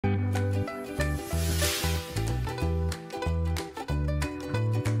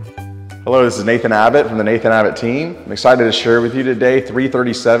Hello, this is Nathan Abbott from the Nathan Abbott team. I'm excited to share with you today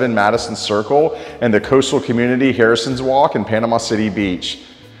 337 Madison Circle and the coastal community Harrison's Walk in Panama City Beach.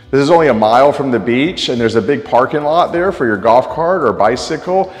 This is only a mile from the beach and there's a big parking lot there for your golf cart or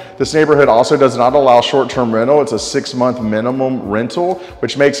bicycle. This neighborhood also does not allow short-term rental. It's a 6-month minimum rental,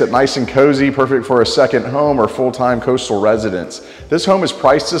 which makes it nice and cozy, perfect for a second home or full-time coastal residence. This home is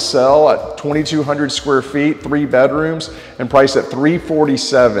priced to sell at 2,200 square feet, 3 bedrooms, and priced at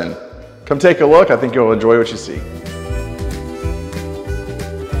 $347,000. Come take a look. I think you'll enjoy what you see.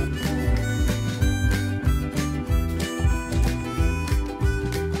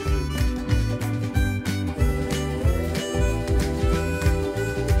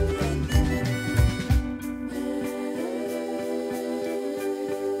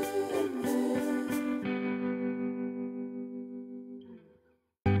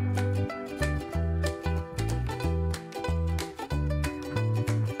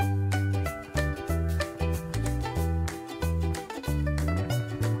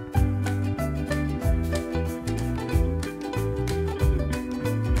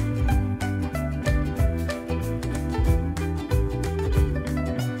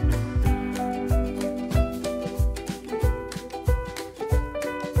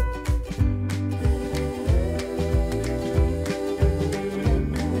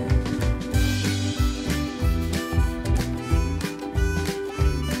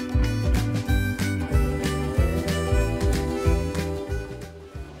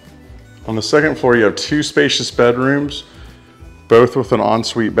 On the second floor, you have 2 spacious bedrooms, both with an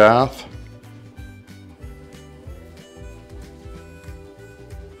ensuite bath.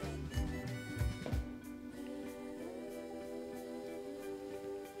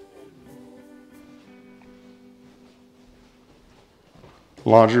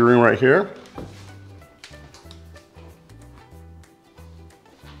 Laundry room right here.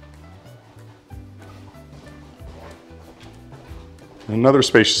 Another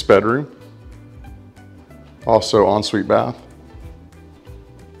spacious bedroom. Also ensuite bath.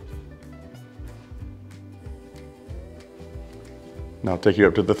 Now I'll take you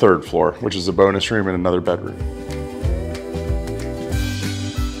up to the 3rd floor, which is a bonus room and another bedroom.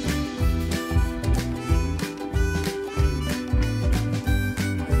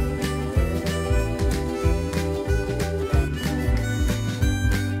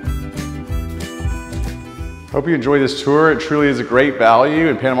 Hope you enjoy this tour. It truly is a great value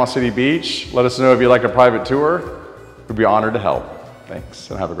in Panama City Beach. Let us know if you'd like a private tour. We'd be honored to help. Thanks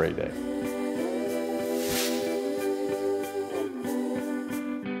and have a great day.